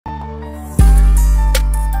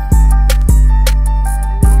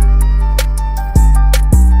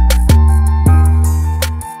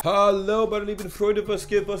Hallo, meine lieben Freunde, was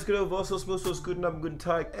geht auf, was muss, was guten Abend, guten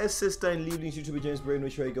Tag. Es ist dein Lieblings-YouTuber James Bray,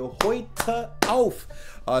 which I go heute auf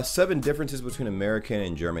 7 differences between American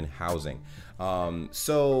and German housing.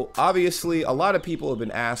 So obviously a lot of people have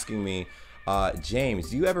been asking me, James,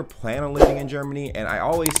 do you ever plan on living in Germany? And I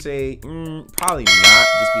always say, probably not,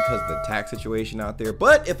 just because of the tax situation out there.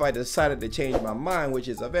 But if I decided to change my mind, which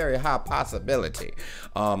is a very high possibility,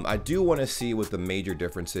 I do want to see what the major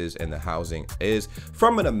differences in the housing is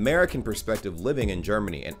from an American perspective living in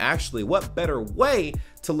Germany. And actually, what better way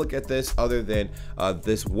to look at this other than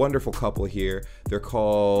this wonderful couple here. They're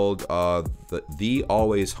called the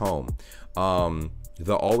Always Home.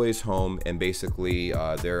 The Always Home, and basically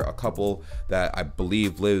they're a couple that I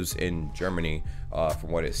believe lives in Germany from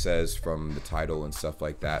what it says from the title and stuff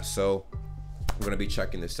like that. So we're gonna be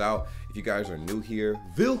checking this out. If you guys are new here,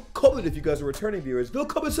 willkommen. If you guys are returning viewers,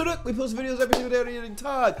 willkommen zurück. We post videos every single day and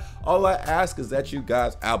time. All I ask is that you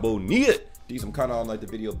guys abonniert. Diesem Kanal like the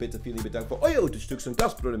video, bitte vielen lieben Dank für euer Unterstützung,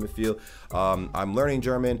 das bedeutet mir viel. I'm learning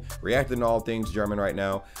German, reacting to all things German right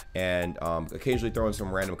now, and occasionally throwing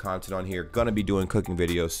some random content on here. Gonna be doing cooking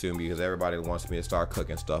videos soon because everybody wants me to start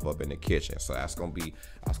cooking stuff up in the kitchen, so that's gonna be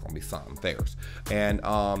something theirs. And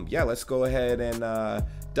yeah, let's go ahead and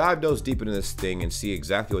dive those deep into this thing and see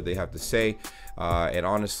exactly what they have to say. And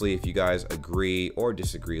honestly, if you guys agree or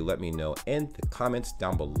disagree, let me know in the comments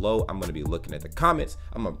down below. I'm gonna be looking at the comments.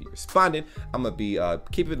 I'm gonna be responding. I'm gonna be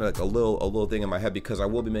keeping like a little thing in my head because I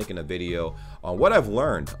will be making a video on what I've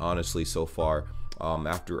learned, honestly, so far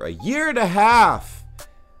after a year and a half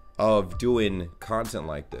of doing content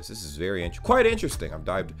like this. This is quite interesting. I've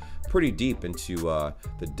dived pretty deep into the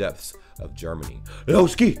depths of Germany.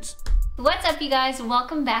 Los geht's! What's up, you guys?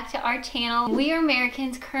 Welcome back to our channel. We are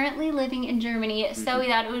Americans currently living in Germany, so we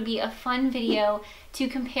thought it would be a fun video to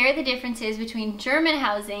compare the differences between German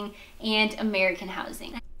housing and American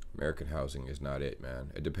housing. American housing is not it,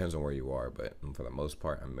 man. It depends on where you are, but for the most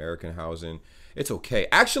part, American housing, it's okay.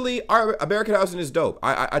 Actually, our American housing is dope.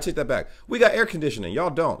 I take that back. We got air conditioning.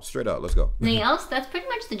 Y'all don't. Straight up. Let's go. Anything else? That's pretty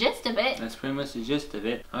much the gist of it. That's pretty much the gist of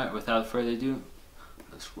it. All right, without further ado,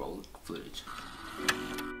 let's roll the footage.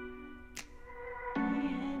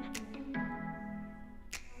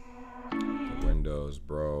 Windows,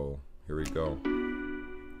 bro. Here we go.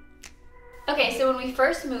 Okay, so when we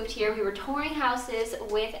first moved here, we were touring houses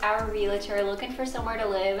with our realtor, looking for somewhere to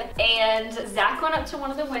live, and Zach went up to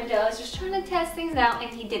one of the windows, just trying to test things out,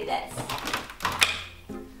 and he did this.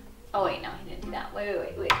 Oh wait, no, he didn't do that. Wait.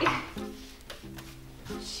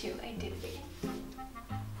 Shoot, I did it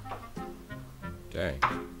again.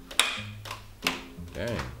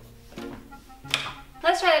 Dang.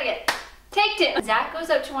 Let's try that again. Take 2. Zach goes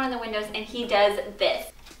up to one of the windows and he does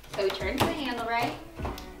this. So he turns the handle right,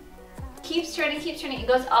 keeps turning, it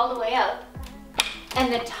goes all the way up,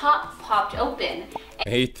 and the top popped open.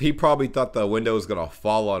 He probably thought the window was gonna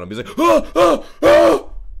fall on him. He's like, ah!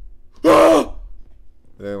 And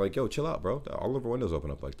they're like, yo, chill out, bro. All of our windows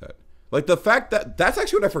open up like that. Like the fact that's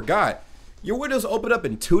actually what I forgot. Your windows open up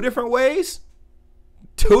in 2 different ways?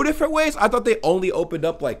 2 different ways? I thought they only opened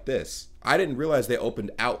up like this. I didn't realize they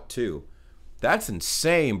opened out too. That's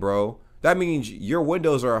insane, bro. That means your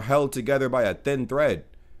windows are held together by a thin thread.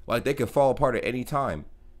 Like they can fall apart at any time.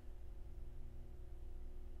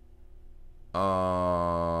 I've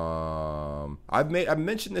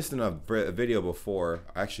mentioned this in a video before,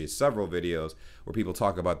 actually several videos, where people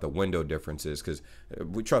talk about the window differences, because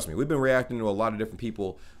trust me, we've been reacting to a lot of different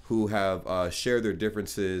people who have shared their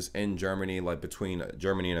differences in Germany, like between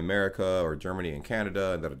Germany and America or Germany and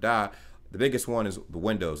Canada and da-da-da. The biggest one is the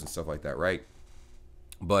windows and stuff like that, right?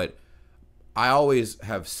 But I always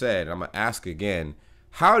have said, and I'm gonna ask again,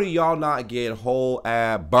 how do y'all not get whole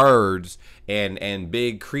birds and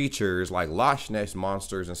big creatures like Loch Ness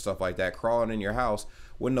monsters and stuff like that crawling in your house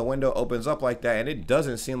when the window opens up like that and it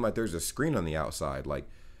doesn't seem like there's a screen on the outside? Like,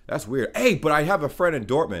 that's weird. Hey, but I have a friend in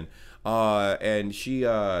Dortmund, and she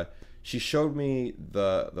showed me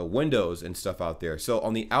the windows and stuff out there. So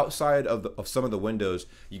on the outside of some of the windows,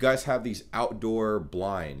 you guys have these outdoor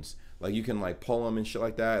blinds. Like you can like pull them and shit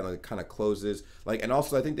like that, and like, it kind of closes. Like, and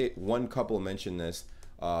also I think one couple mentioned this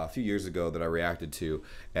a few years ago that I reacted to,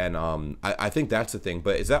 and I think that's the thing.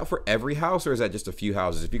 But is that for every house or is that just a few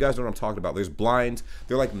houses? If you guys know what I'm talking about, there's blinds.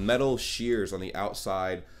 They're like metal shears on the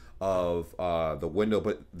outside of the window,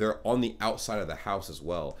 but they're on the outside of the house as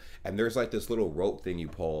well. And there's like this little rope thing you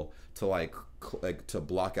pull to like to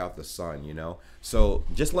block out the sun, you know? So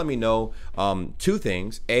just let me know 2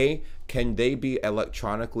 things. A, can they be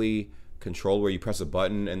electronically controlled where you press a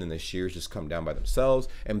button and then the shears just come down by themselves?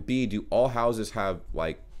 And B, do all houses have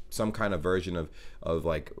like some kind of version of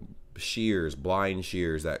like shears, blind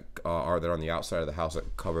shears that are on the outside of the house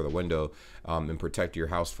that cover the window and protect your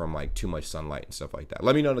house from like too much sunlight and stuff like that.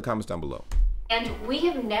 Let me know in the comments down below. And we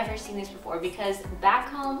have never seen this before because back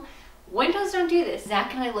home, windows don't do this.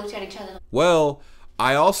 Zach and I looked at each other. Well,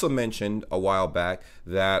 I also mentioned a while back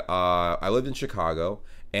that I lived in Chicago,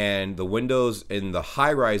 and the windows in the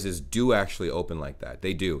high rises do actually open like that.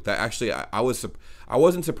 They do. That actually, I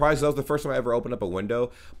wasn't surprised. That was the first time I ever opened up a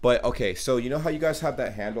window. But okay, so you know how you guys have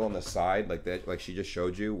that handle on the side, like that, like she just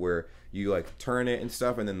showed you, where you like turn it and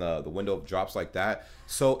stuff, and then the window drops like that.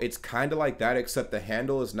 So it's kind of like that, except the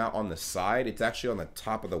handle is not on the side. It's actually on the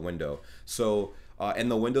top of the window. So and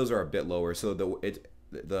the windows are a bit lower. So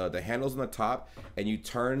the handle's on the top, and you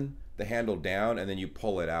turn the handle down, and then you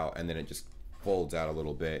pull it out, and then it just folds out a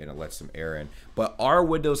little bit and it lets some air in. But our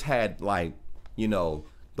windows had, like, you know,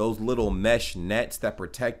 those little mesh nets that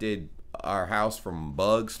protected our house from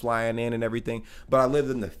bugs flying in and everything. But I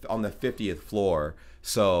lived on the 50th floor,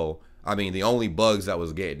 so I mean the only bugs that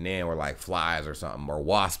was getting in were like flies or something, or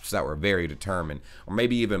wasps that were very determined, or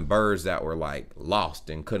maybe even birds that were like lost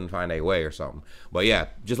and couldn't find their way or something. But yeah,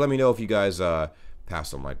 just let me know if you guys pass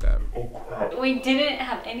something like that. We didn't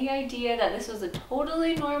have any idea that this was a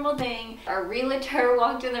totally normal thing. Our realtor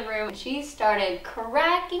walked in the room. She started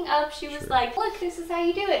cracking up. She was like, look, this is how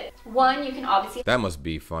you do it. One, you can obviously... That must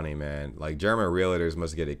be funny, man. Like, German realtors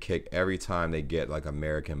must get a kick every time they get like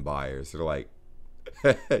American buyers. They're like,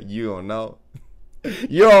 you don't know?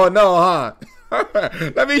 You don't know, huh?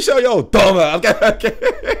 Let me show you, dumb. Okay.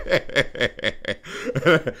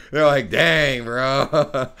 They're like, dang,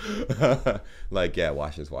 bro. Like, yeah,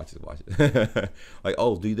 watch this. Like,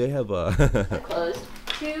 oh, do they have a... Closed.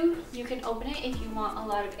 Two, you can open it if you want a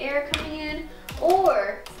lot of air coming in,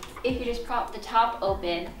 or if you just prop the top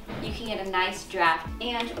open, you can get a nice draft.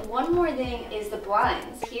 And one more thing is the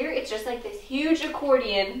blinds. Here, it's just like this huge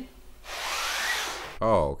accordion.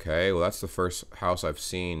 Oh, okay. Well, that's the first house I've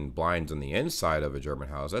seen blinds on the inside of a German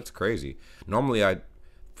house. That's crazy. Normally,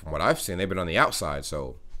 from what I've seen, they've been on the outside,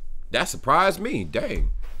 so that surprised me.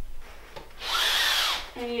 Dang.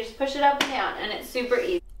 And you just push it up and down, and it's super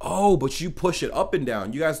easy. Oh, but you push it up and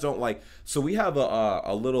down. You guys don't like... So we have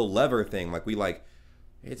a little lever thing. Like, we like...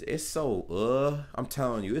 It's so... I'm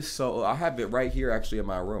telling you, it's so... I have it right here, actually, in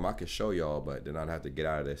my room. I could show y'all, but then I'd have to get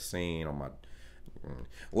out of this scene on my...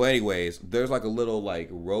 Well, anyways, there's like a little like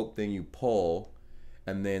rope thing you pull,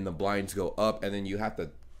 and then the blinds go up, and then you have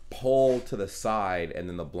to pull to the side, and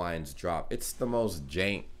then the blinds drop. It's the most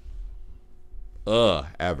jank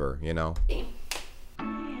ever, you know.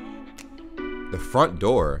 The front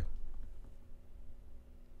door.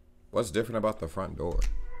 What's different about the front door?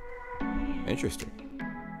 Interesting.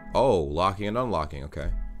 Oh, locking and unlocking.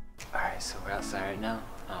 Okay. All right, so we're outside right now.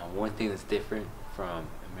 One thing that's different from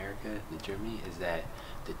America to Germany is that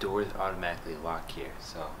the doors automatically lock here.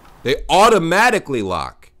 So they automatically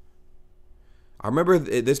lock. I remember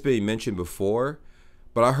this being mentioned before,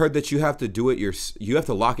 but I heard that you have to do it you have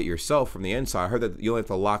to lock it yourself from the inside. I heard that you only have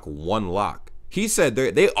to lock one lock. He said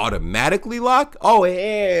they automatically lock? Oh,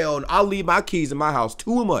 hell, I'll leave my keys in my house.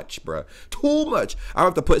 Too much, bruh. Too much. I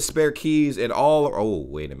have to put spare keys in all. Oh,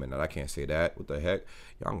 wait a minute. I can't say that. What the heck?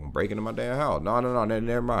 Y'all gonna break into my damn house. No,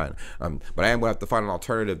 never mind. But I am gonna have to find an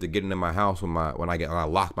alternative to getting in my house when I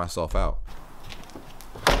lock myself out.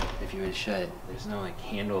 If you were to shut it, there's no like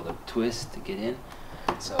handle to twist to get in.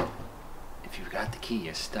 So if you've got the key,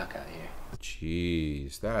 you're stuck out here.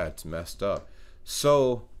 Jeez, that's messed up.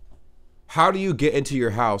 So how do you get into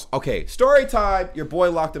your house? Okay, story time. Your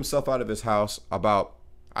boy locked himself out of his house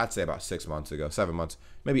I'd say about 6 months ago, 7 months,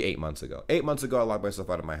 maybe 8 months ago. 8 months ago, I locked myself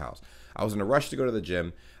out of my house. I was in a rush to go to the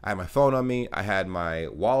gym. I had my phone on me. I had my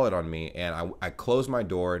wallet on me, and I closed my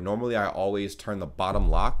door. Normally, I always turn the bottom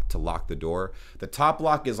lock to lock the door. The top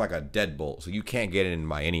lock is like a deadbolt, so you can't get in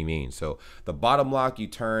by any means. So the bottom lock you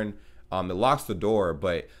turn, it locks the door,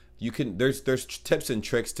 but you can. There's tips and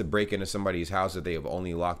tricks to break into somebody's house if they have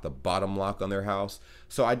only locked the bottom lock on their house.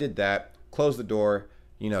 So I did that. Closed the door.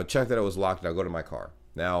 Check that it was locked, and I'll go to my car.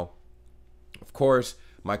 Now, of course,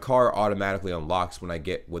 my car automatically unlocks when I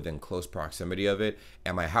get within close proximity of it,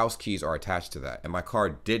 and my house keys are attached to that. And my car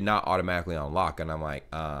did not automatically unlock, and I'm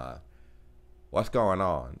like, what's going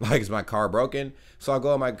on? Like, is my car broken? So I'll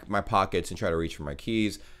go in my pockets and try to reach for my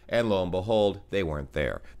keys, and lo and behold, they weren't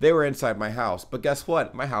there. They were inside my house, but guess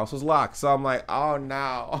what? My house was locked. So I'm like, oh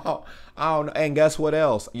no, oh no. And guess what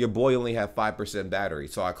else? Your boy only had 5% battery.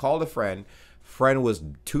 So I called a friend. Friend was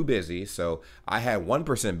too busy, so I had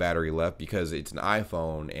 1% battery left because it's an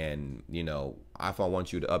iPhone, and iPhone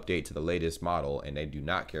wants you to update to the latest model, and they do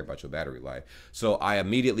not care about your battery life. So I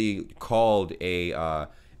immediately called a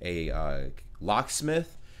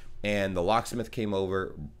locksmith, and the locksmith came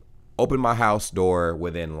over, opened my house door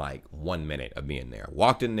within like 1 minute of being there.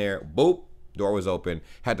 Walked in there, boop, door was open.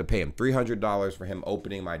 Had to pay him $300 for him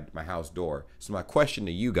opening my house door. So my question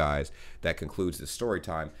to you guys that concludes this story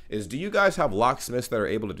time is, do you guys have locksmiths that are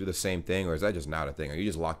able to do the same thing, or is that just not a thing? Are you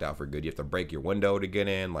just locked out for good? You have to break your window to get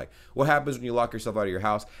in? Like, what happens when you lock yourself out of your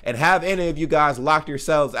house? And have any of you guys locked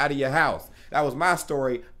yourselves out of your house? That was my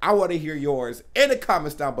story. I want to hear yours in the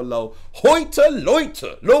comments down below. Hoita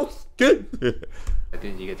loita, los skin.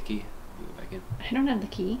 Didn't you get the key? You go back in. I don't have the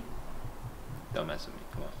key. Don't mess with me.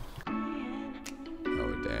 Come on.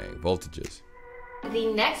 Oh, dang. Voltages.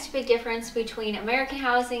 The next big difference between American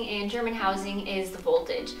housing and German housing is the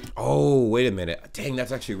voltage. Oh, wait a minute. Dang,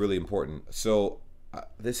 that's actually really important. So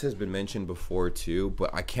this has been mentioned before too,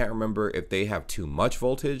 but I can't remember if they have too much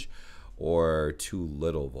voltage or too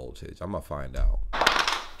little voltage. I'm gonna find out.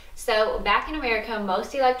 So back in America,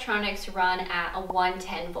 most electronics run at a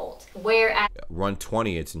 110 volt, whereas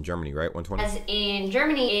 120, it's in Germany, right? 120? as in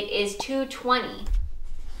Germany, it is 220.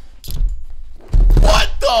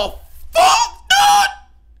 What the fuck, dude?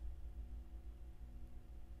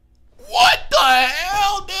 What the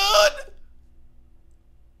hell, dude?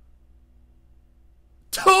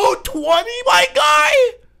 220, my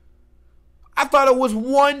guy? I thought it was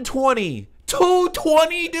 120.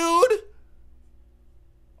 220, dude?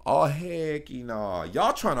 Oh, heck, nah.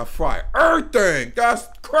 Y'all trying to fry everything. That's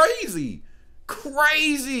crazy.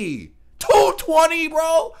 Crazy. 220,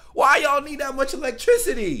 bro? Why y'all need that much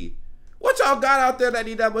electricity? What y'all got out there that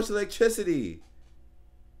need that much electricity?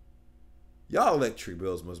 Y'all electric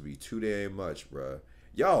bills must be too dang much, bro.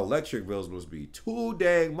 Y'all electric bills must be too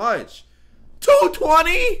dang much.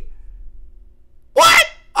 220? What?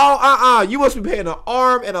 Oh, you must be paying an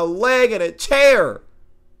arm and a leg and a chair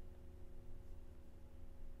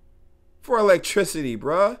for electricity,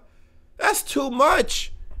 bruh. That's too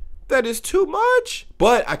much. That is too much.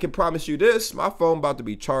 But I can promise you this, my phone about to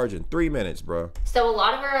be charged in 3 minutes, bro. So a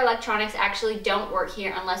lot of our electronics actually don't work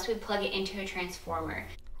here unless we plug it into a transformer.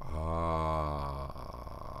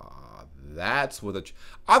 That's what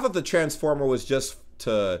I thought the transformer was just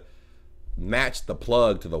to match the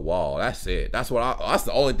plug to the wall. That's it. That's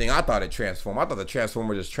the only thing I thought it transformed. I thought the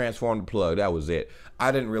transformer just transformed the plug. That was it.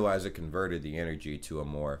 I didn't realize it converted the energy to a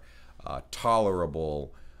more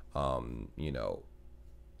tolerable, you know,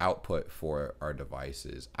 output for our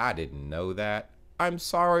devices. I didn't know that. I'm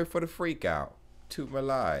sorry for the freak out. To my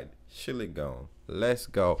line. Shilligon. Let's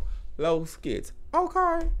go. Low skits.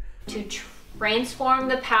 Okay. To transform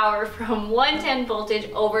the power from 110 voltage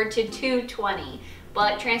over to 220.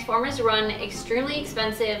 But transformers run extremely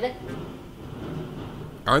expensive.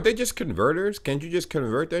 Aren't they just converters? Can't you just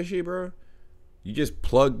convert that shit, bro? You just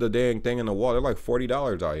plug the dang thing in the wall. They're like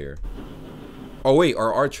 $40 out here. Oh wait,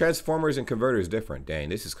 are transformers and converters different? Dang,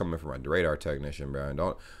 this is coming from a radar technician,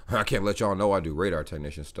 bro. I can't let y'all know I do radar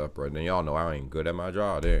technician stuff, bro. Then y'all know I ain't good at my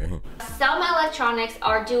job. Dang. Some electronics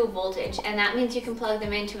are dual voltage, and that means you can plug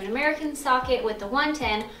them into an American socket with the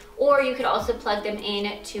 110, or you could also plug them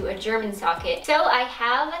into a German socket. So I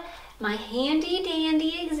have my handy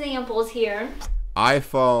dandy examples here.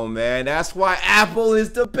 iPhone, man. That's why Apple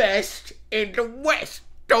is the best in the West.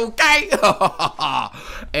 Okay.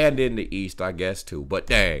 And in the East, I guess, too. But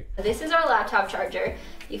dang. This is our laptop charger.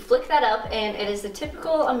 You flick that up, and it is the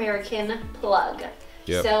typical American plug.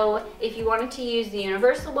 Yep. So if you wanted to use the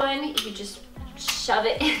universal one, you just shove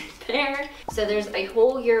it in there. So there's a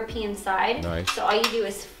whole European side. Nice. So all you do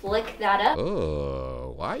is flick that up.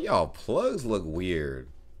 Oh, why y'all plugs look weird?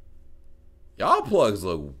 Y'all plugs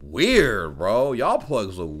look weird, bro. Y'all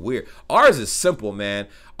plugs look weird. Ours is simple, man.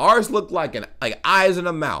 Ours look like eyes in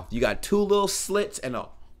a mouth. You got two little slits and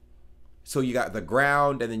so you got the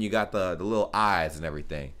ground and then you got the little eyes and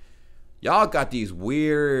everything. Y'all got these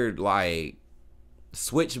weird like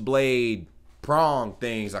switchblade prong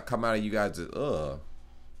things that come out of you guys.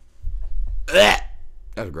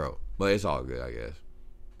 That's gross, but it's all good, I guess.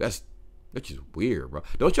 That's just weird, bro.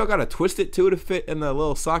 Don't y'all gotta twist it too to fit in the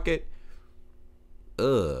little socket?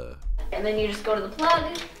 And then you just go to the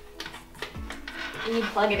plug and you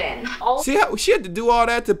plug it in. See how she had to do all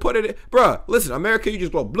that to put it in? Bruh, listen, America, you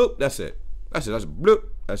just go bloop, that's it. That's bloop,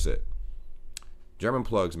 that's it. German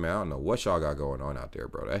plugs, man, I don't know what y'all got going on out there,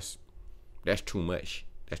 bro. That's too much.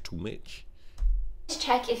 That's too much.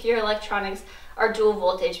 Check if your electronics are dual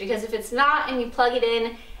voltage, because if it's not and you plug it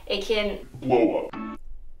in, it can blow up.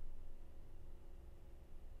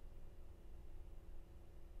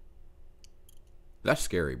 That's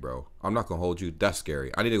scary, bro. I'm not gonna hold you. That's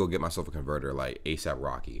scary. I need to go get myself a converter like ASAP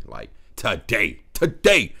Rocky. Like today.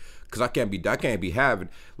 Because I can't be having.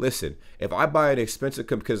 Listen, if I buy an expensive,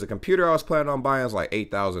 because the computer I was planning on buying is like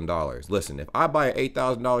 $8,000. Listen, if I buy an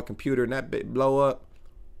 $8,000 computer and that bit blow up,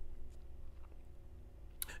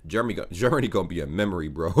 Germany gonna be a memory,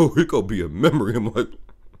 bro. It gonna be a memory. I'm like,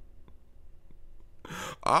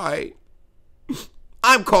 all right,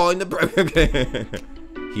 I'm calling the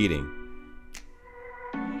heating.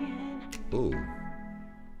 Ooh.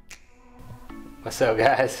 What's up,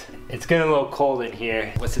 guys? It's getting a little cold in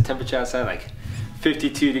here. What's the temperature outside? Like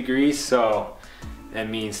 52 degrees, so that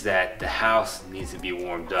means that the house needs to be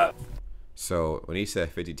warmed up. So when he said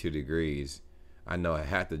 52 degrees, I know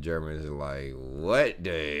half the Germans are like, what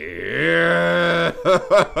the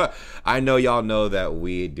I know y'all know that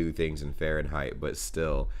we do things in Fahrenheit, but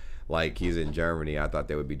still, like, he's in Germany. I thought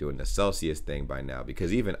they would be doing the Celsius thing by now,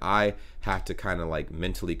 because even I have to kind of like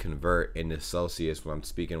mentally convert into Celsius when I'm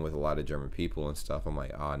speaking with a lot of German people and stuff. I'm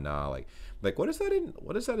like, oh nah, like what is that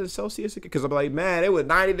in Celsius? Because I'm like, man, it was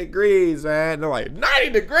 90 degrees, man. And they're like, 90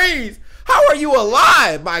 degrees? How are you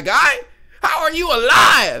alive, my guy? How are you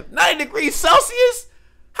alive? 90 degrees Celsius?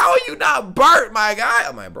 How are you not burnt, my guy?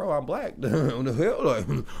 I'm like, bro, I'm black. What the hell? Like,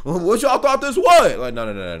 what y'all thought this was? Like,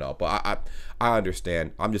 no. But I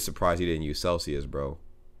understand. I'm just surprised he didn't use Celsius, bro.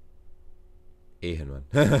 And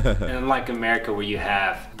unlike America, where you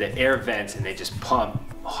have the air vents and they just pump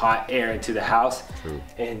hot air into the house, true.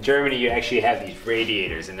 In Germany, you actually have these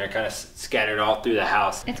radiators, and they're kind of scattered all through the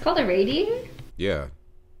house. It's called a radiator? Yeah.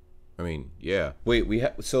 I mean, yeah. Wait,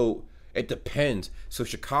 so it depends. So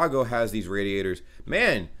Chicago has these radiators.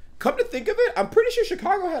 Man, come to think of it, I'm pretty sure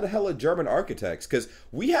Chicago had a hella German architects, because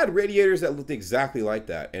we had radiators that looked exactly like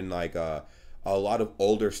that in like a lot of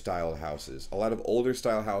older style houses. A lot of older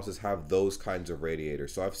style houses have those kinds of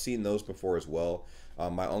radiators. So I've seen those before as well.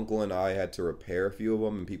 My uncle and I had to repair a few of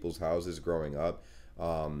them in people's houses growing up.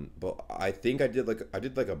 But I think I did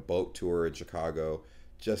like a boat tour in Chicago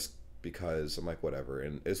just because I'm like, whatever.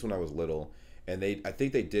 And it's when I was little. And I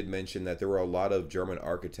think they did mention that there were a lot of German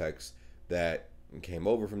architects that came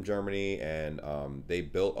over from Germany, and they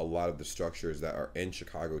built a lot of the structures that are in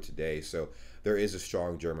Chicago today. So there is a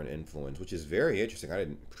strong German influence, which is very interesting. I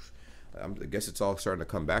guess it's all starting to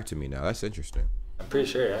come back to me now. That's interesting. I'm pretty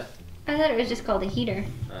sure, yeah. I thought it was just called a heater.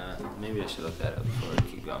 Maybe I should look that up before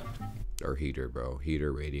we keep going. Or heater, bro.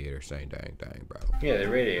 Heater, radiator, same dang, bro. Yeah, they're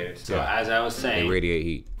radiators. So yeah. As I was saying, they radiate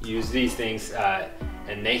heat. Use these things,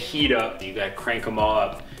 and they heat up. You gotta crank them all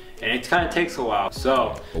up, and it kind of takes a while.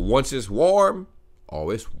 So, but once it's warm,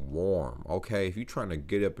 oh, it's warm. Okay, if you're trying to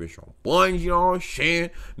get up in some buns, you know what I'm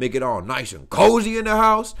saying, make it all nice and cozy in the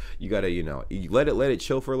house, you gotta, you let it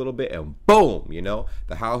chill for a little bit, and boom,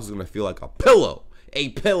 the house is gonna feel like a pillow.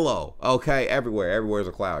 Okay, everywhere's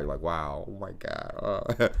a cloud. You're like, wow, oh my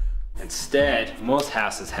god. Instead, most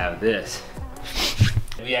houses have this.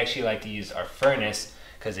 We actually like to use our furnace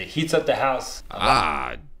because it heats up the house.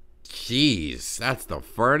 Jeez, that's the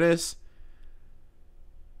furnace?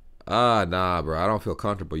 Nah, bro, I don't feel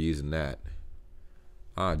comfortable using that.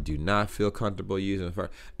 I do not feel comfortable using the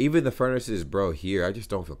furnace. Even the furnaces, bro, here, I just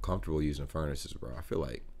don't feel comfortable using furnaces, bro. I feel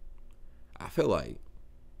like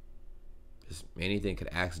just anything could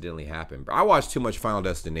accidentally happen, bro. I watch too much Final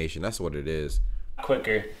Destination. That's what it is.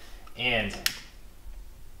 Quicker, and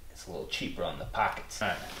it's a little cheaper on the pockets. All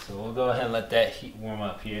right, so we'll go ahead and let that heat warm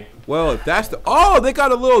up here. Well, if that's they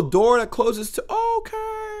got a little door that closes to,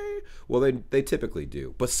 okay. Well, they typically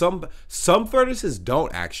do, but some furnaces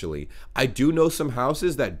don't actually. I do know some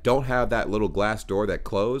houses that don't have that little glass door that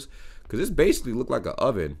close, because this basically look like an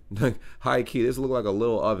oven. Like, high key, this look like a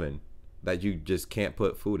little oven that you just can't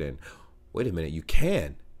put food in. Wait a minute, you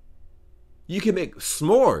can make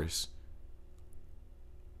s'mores.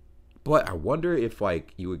 But I wonder if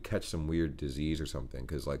like you would catch some weird disease or something,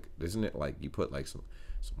 because like, isn't it like you put like some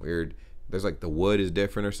weird, there's like the wood is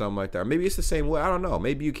different or something like that. Or maybe it's the same wood. I don't know.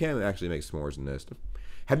 Maybe you can actually make s'mores in this.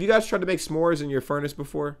 Have you guys tried to make s'mores in your furnace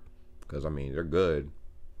before? Because I mean, they're good.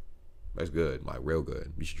 That's good, like real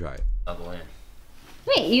good. You should try it. I'll go in.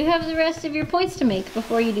 Wait, you have the rest of your points to make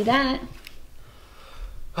before you do that.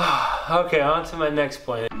 Okay, on to my next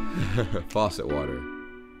point. Faucet water.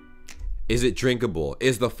 Is it drinkable?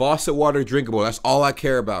 Is the faucet water drinkable? That's all I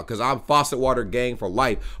care about, because I'm faucet water gang for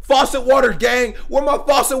life. Faucet water gang? Where my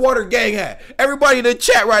faucet water gang at? Everybody in the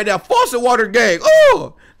chat right now, faucet water gang.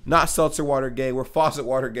 Oh, not seltzer water gang. We're faucet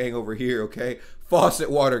water gang over here, okay? Faucet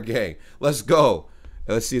water gang. Let's go.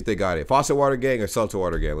 Let's see if they got it. Faucet water gang or seltzer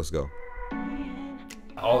water gang? Let's go.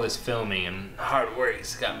 All this filming and hard work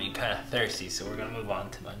has got me kind of thirsty, so we're gonna move on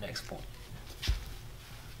to my next point.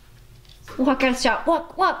 Walk out of the shop.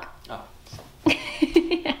 Walk. Oh.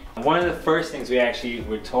 One of the first things we actually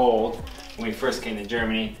were told when we first came to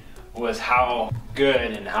Germany was how good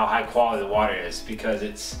and how high quality the water is, because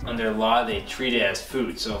it's under law they treat it as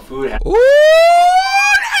food. So food has. Ooh,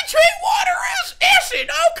 they treat water as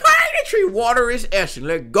essence. Okay, they treat water as essence.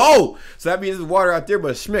 Let go. So that means there's water out there,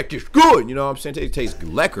 but schmeck is good. You know what I'm saying? It tastes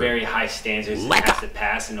lekker. Very high standards it has to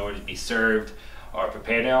pass in order to be served or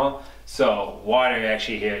prepared now. So water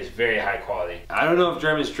actually here is very high quality. I don't know if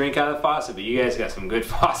Germans drink out of the faucet, but you guys got some good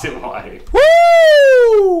faucet water.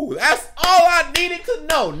 Woo! That's all I needed to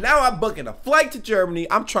know. Now I'm booking a flight to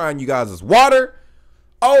Germany. I'm trying you guys' water.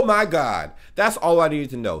 Oh my God. That's all I needed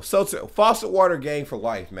to know. So faucet water gang for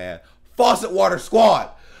life, man. Faucet water squad.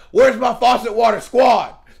 Where's my faucet water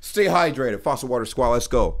squad? Stay hydrated. Faucet water squad, let's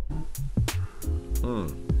go.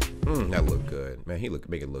 That look good. Man,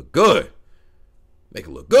 make it look good. Make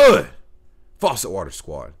it look good. Faucet water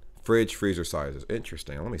squad. Fridge, freezer sizes.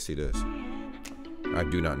 Interesting. Let me see this. I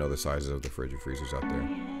do not know the sizes of the fridge and freezers out there.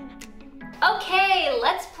 Okay,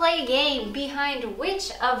 let's play a game behind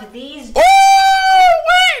which of these. Oh,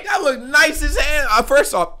 wait! That look nice as hell.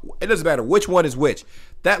 First off, it doesn't matter which one is which.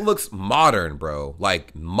 That looks modern, bro.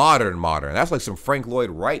 Like modern. That's like some Frank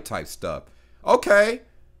Lloyd Wright type stuff. Okay.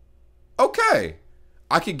 Okay.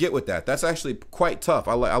 I could get with that. That's actually quite tough.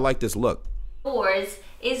 I like this look. Yours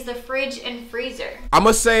is the fridge and freezer. I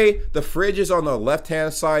must say the fridge is on the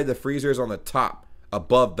left-hand side, the freezer is on the top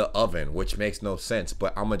above the oven, which makes no sense,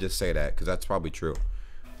 but I'm gonna just say that because that's probably true.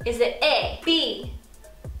 Is it A, B,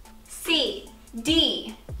 C,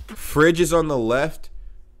 D? Fridge is on the left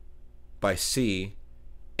by C.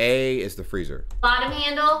 A is the freezer. Bottom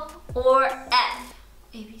handle or F?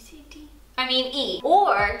 A, B, C, D. I mean E.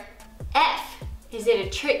 Or F. Is it a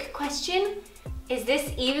trick question? Is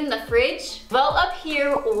this even the fridge? Vote up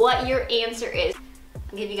here what your answer is.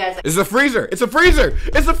 I'll give you guys It's a freezer. It's a freezer.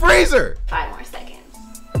 It's a freezer. 5 more seconds.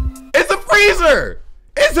 It's a freezer.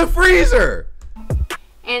 It's a freezer.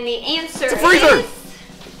 And the answer It's a freezer. is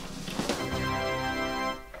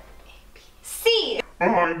C.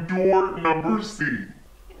 On door number C.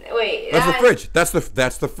 Wait. That's the fridge. That's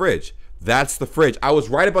the fridge. That's the fridge. I was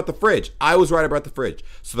right about the fridge.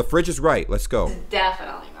 So the fridge is right. Let's go.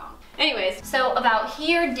 Definitely wrong. Anyways, so about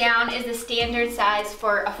here down is the standard size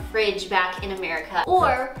for a fridge back in America.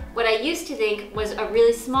 Or what I used to think was a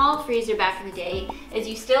really small freezer back in the day is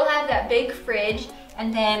you still have that big fridge,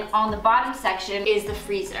 and then on the bottom section is the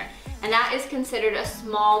freezer. And that is considered a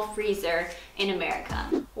small freezer in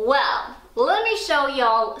America. Well, let me show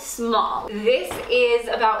y'all small. This is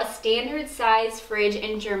about a standard size fridge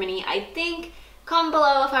in Germany. I think, comment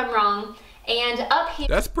below if I'm wrong. And up here,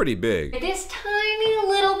 That's pretty big. this tiny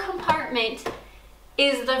little compartment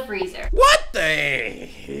is the freezer. What the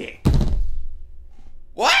heck?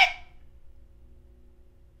 What?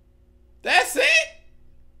 That's it?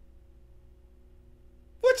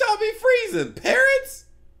 What y'all be freezing? Parrots?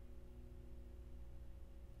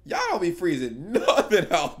 Y'all don't be freezing nothing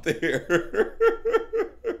out there.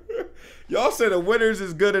 Y'all say the winters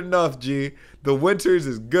is good enough, G. The winters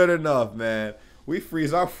is good enough, man. We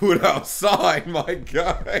freeze our food outside, my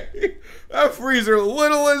guy. That freezer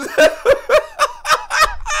little as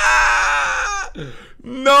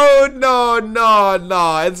No.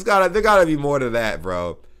 There gotta be more to that,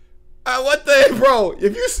 bro. What the heck, bro?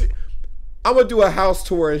 If you see, I'm gonna do a house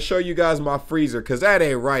tour and show you guys my freezer, cause that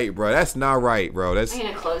ain't right, bro. That's not right, bro. I'm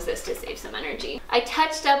gonna close this to save some energy. I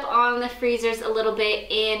touched up on the freezers a little bit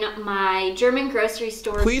in my German grocery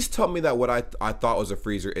store. Please tell me that what I thought was a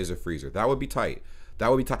freezer is a freezer. That would be tight. That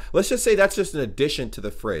would be tight. Let's just say that's just an addition to the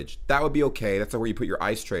fridge. That would be okay. That's where you put your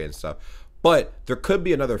ice tray and stuff. But there could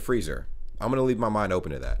be another freezer. I'm gonna leave my mind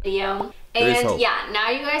open to that. Video. And yeah, now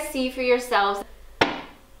you guys see for yourselves.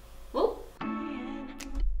 Whoop.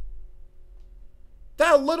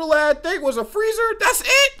 That little ass thing was a freezer? That's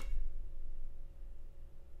it?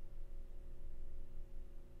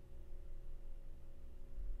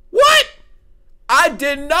 What? I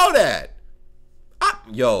didn't know that.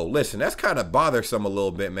 Yo, listen, that's kind of bothersome a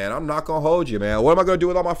little bit, man. I'm not gonna hold you, man. What am I gonna do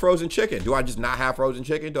with all my frozen chicken? Do I just not have frozen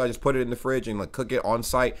chicken? Do I just put it in the fridge and like cook it on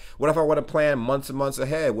site? What if I want to plan months and months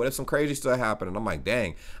ahead? What if some crazy stuff happened and I'm like,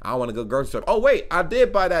 dang, I don't want to go grocery store. Oh wait, I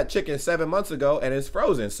did buy that chicken 7 months ago and it's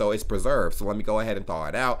frozen, so it's preserved. So let me go ahead and thaw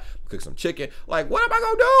it out, cook some chicken. Like, what am I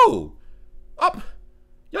gonna do?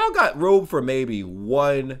 Y'all got room for maybe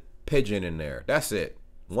one pigeon in there. That's it.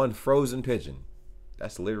 One frozen pigeon.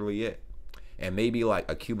 That's literally it. And maybe like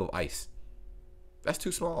a cube of ice. That's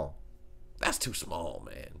too small. That's too small,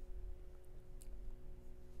 man.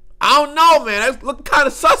 I don't know, man. That's looking kind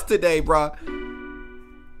of sus today, bro.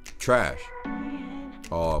 Trash.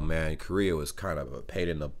 Oh, man. Korea was kind of a pain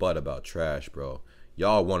in the butt about trash, bro.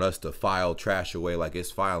 Y'all want us to file trash away like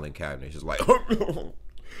it's filing cabinets. Just like,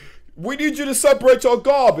 we need you to separate your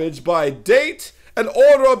garbage by date and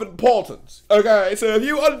order of importance. Okay, so if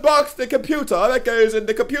you unbox the computer, that goes in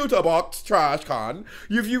the computer box trash can.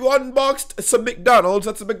 If you unboxed some McDonald's,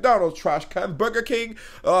 that's a McDonald's trash can. Burger King,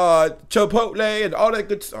 Chipotle, and all that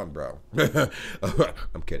good stuff, bro.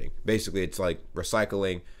 I'm kidding. Basically, it's like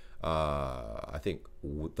recycling. I think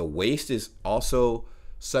the waste is also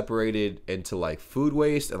separated into like food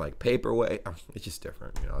waste and like paper waste. It's just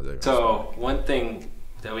different, you know. So one thing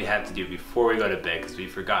that we have to do before we go to bed, because we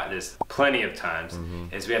forgot this plenty of times,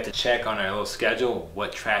 is we have to check on our little schedule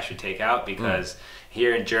what trash we take out, because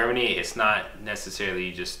here in Germany it's not necessarily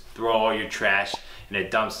you just throw all your trash in a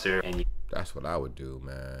dumpster and that's what I would do,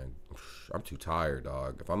 man. I'm too tired,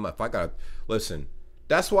 dog. If I gotta listen,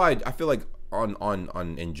 that's why I feel like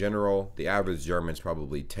on in general, the average German's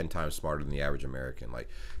probably 10 times smarter than the average American. Like,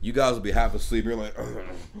 you guys will be half asleep, you're like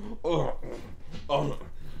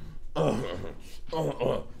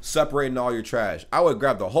separating all your trash. I would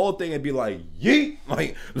grab the whole thing and be like, yeet.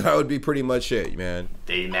 Like, that would be pretty much it, man.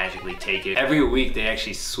 They magically take it. Every week they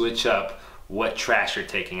actually switch up what trash you're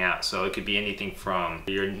taking out. So it could be anything from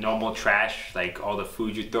your normal trash, like all the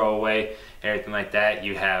food you throw away, everything like that.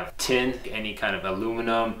 You have tin, any kind of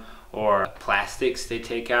aluminum or plastics they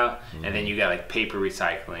take out, and then you got like paper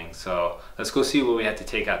recycling. So let's go see what we have to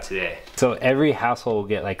take out today. So every household will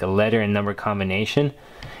get like a letter and number combination.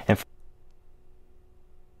 And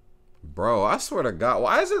bro, I swear to God,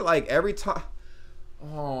 why is it like every time?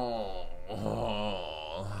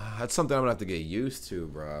 That's something I'm gonna have to get used to,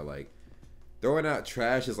 bro. Like, throwing out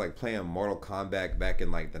trash is like playing Mortal Kombat back in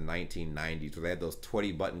like the 1990s, where they had those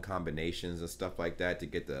 20 button combinations and stuff like that to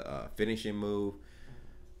get the finishing move.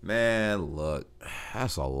 Man, look,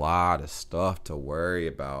 that's a lot of stuff to worry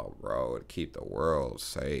about, bro, to keep the world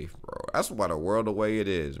safe, bro. That's why the world the way it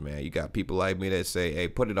is, man. You got people like me that say, hey,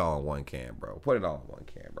 put it all in one can, bro. Put it all in one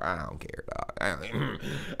can, bro. I don't care, dog.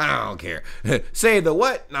 I don't care. Say the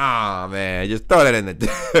what? Nah, man. Just throw that in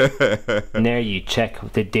the... And there you check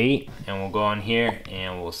the date, and we'll go on here,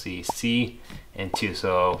 and we'll see C and 2.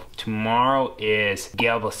 So tomorrow is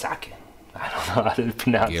Gelbosake. I don't know how to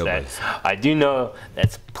pronounce that. I do know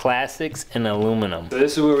that's plastics and aluminum. So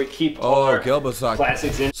this is where we keep all our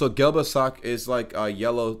plastics in. So Gelbosake is like the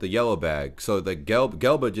yellow bag. So the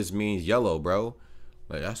Gelba just means yellow, bro.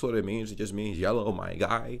 Like, that's what it means. It just means yellow, my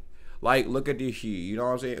guy. Like, look at this shit. You know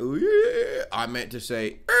what I'm saying? Ooh, yeah. I meant to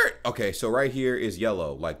say, okay, so right here is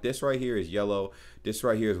yellow. Like, this right here is yellow. This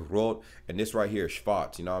right here is rot. And this right here is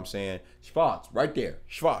schwarz. You know what I'm saying? Schwarz, right there.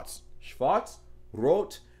 Schwarz. Schwarz,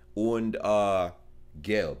 rot, und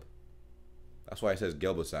gelb. That's why it says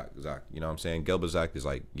Gelbosake. You know what I'm saying? Gelbosake is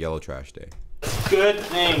like yellow trash day. Good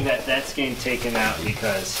thing that that's getting taken out,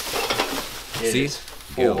 because it is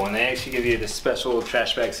full. And they actually give you the special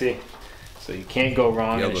trash bag, see? So you can't go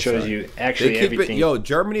wrong. And it shows you actually everything. Yo,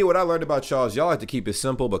 Germany, what I learned about y'all is y'all like to keep it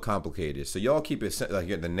simple but complicated. So y'all keep it, like,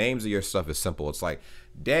 the names of your stuff is simple. It's like,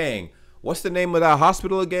 dang, what's the name of that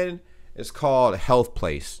hospital again? It's called Health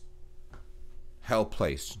Place. Health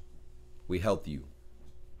Place. We help you.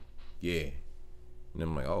 Yeah. And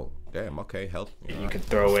I'm like, oh, damn, okay, health. You can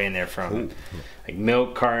throw away in there from like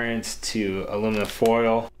milk cartons to aluminum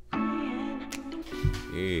foil.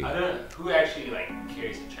 Yeah. I don't know who actually like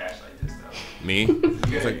carries the trash like this though. Me?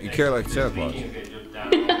 It's like you carry like Santa Claus.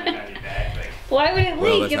 Why would it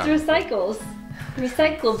leak? It's recycles.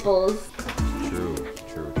 Recyclables. True.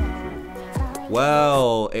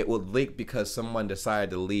 Well, it would leak because someone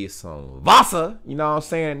decided to leave some Wasser, you know what I'm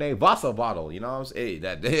saying? They Wasser bottle, you know what I'm saying?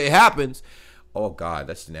 It happens. Oh God,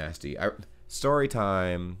 that's nasty. Story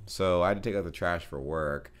time. So I had to take out the trash for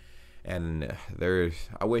work, and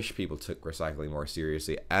I wish people took recycling more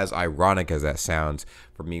seriously. As ironic as that sounds,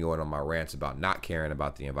 for me going on my rants about not caring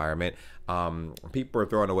about the environment, people are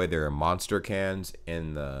throwing away their Monster cans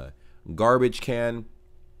in the garbage can,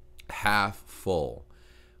 half full,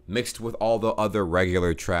 mixed with all the other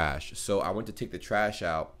regular trash. So I went to take the trash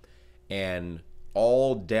out, and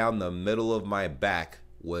all down the middle of my back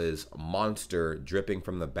was Monster dripping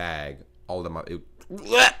from the bag. All of my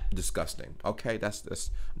disgusting. Okay,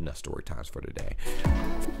 that's enough story times for today.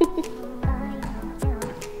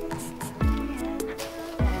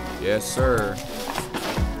 Yes, sir.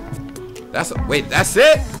 That's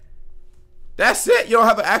it? That's it? You don't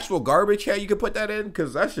have an actual garbage can you can put that in?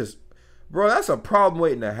 Because that's just, bro, that's a problem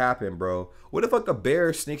waiting to happen, bro. What if like a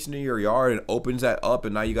bear sneaks into your yard and opens that up,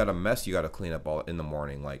 and now you got a mess you got to clean up all in the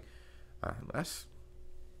morning? Like, that's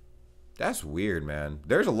weird, man.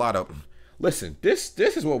 There's a lot of, listen, this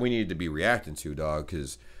is what we needed to be reacting to, dog,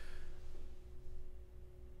 because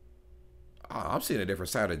I'm seeing a different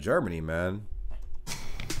side of Germany, man.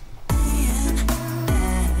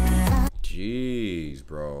 Jeez,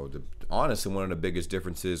 bro. Honestly, one of the biggest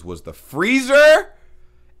differences was the freezer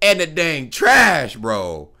and the dang trash,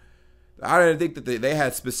 bro. I didn't think that they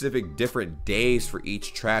had specific different days for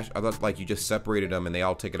each trash. I thought like you just separated them and they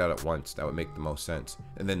all take it out at once. That would make the most sense.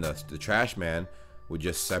 And then the trash man would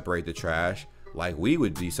just separate the trash like we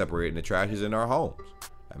would be separating the trashes in our homes.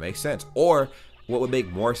 That makes sense. Or what would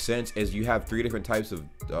make more sense is you have 3 different types of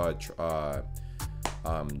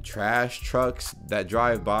trash trucks that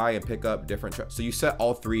drive by and pick up different trash. So you set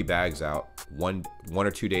all 3 bags out one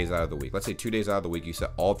or 2 days out of the week. Let's say 2 days out of the week, you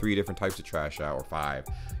set all 3 different types of trash out, or 5,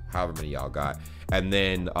 however many y'all got. And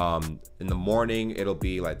then in the morning, it'll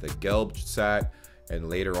be like the gelb sack, and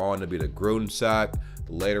later on it'll be the grün sack.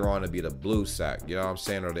 Later on it'll be the blue sack, you know what I'm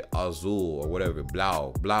saying, or the azul or whatever,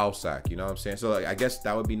 blau sack, you know what I'm saying. So like, I guess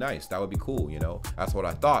that would be nice, that would be cool, you know. That's what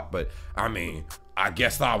I thought, but I mean, I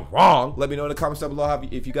guess I'm wrong. Let me know in the comments down below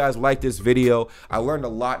if you guys like this video. I learned a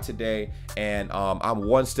lot today, and I'm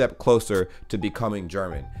one step closer to becoming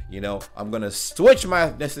German. You know, I'm gonna switch my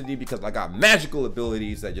ethnicity because I got magical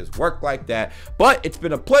abilities that just work like that. But it's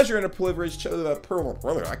been a pleasure and a privilege. I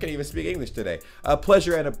can't even speak English today. A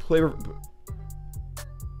pleasure and a privilege.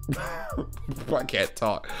 I can't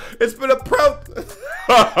talk. It's been a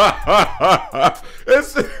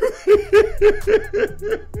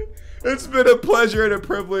It's been a pleasure and a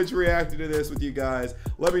privilege reacting to this with you guys.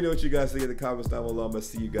 Let me know what you guys think in the comments down below. I'm gonna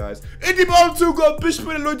see you guys in the bottom 2. Go,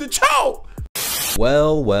 Leute, ciao.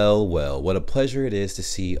 Well, well, well, what a pleasure it is to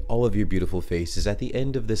see all of your beautiful faces at the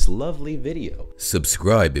end of this lovely video.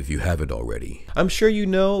 Subscribe if you haven't already. I'm sure you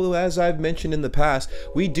know, as I've mentioned in the past,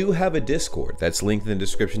 we do have a Discord that's linked in the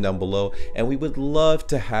description down below, and we would love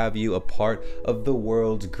to have you a part of the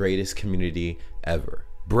world's greatest community ever,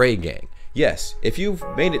 Bray Gang. Yes, if you've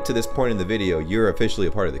made it to this point in the video, you're officially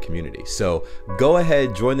a part of the community. So go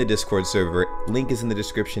ahead, join the Discord server. Link is in the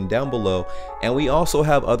description down below. And we also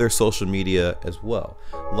have other social media as well,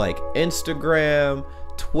 like Instagram,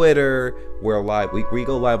 Twitter. We're live. We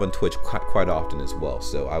go live on Twitch quite often as well.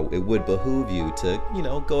 So it would behoove you to, you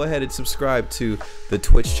know, go ahead and subscribe to the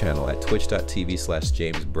Twitch channel at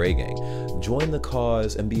twitch.tv/JamesBrayGang. Join the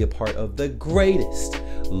cause and be a part of the greatest,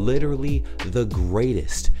 literally the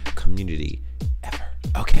greatest community ever.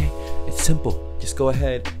 Okay, it's simple. Just go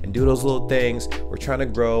ahead and do those little things. We're trying to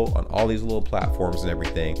grow on all these little platforms and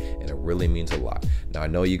everything, and it really means a lot. Now, I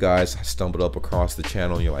know you guys stumbled up across the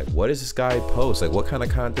channel and you're like, what does this guy post? Like, what kind of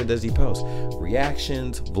content does he post?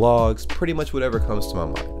 Reactions, vlogs, pretty much whatever comes to my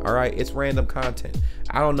mind. All right, it's random content.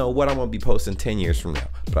 I don't know what I'm gonna be posting 10 years from now,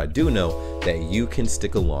 but I do know that you can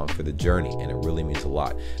stick along for the journey, and it really means a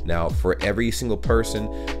lot. Now, for every single person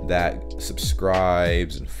that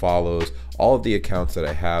subscribes and follows all of the accounts that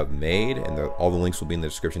I have made, and all the links will be in the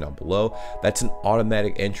description down below, that's an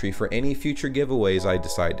automatic entry for any future giveaways I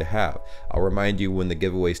decide to have. I'll remind you when the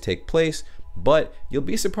giveaways take place, but you'll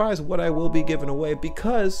be surprised what I will be giving away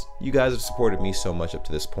because you guys have supported me so much up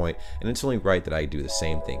to this point, and it's only right that I do the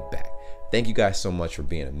same thing back. Thank you guys so much for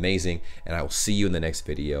being amazing, and I will see you in the next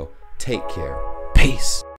video. Take care. Peace.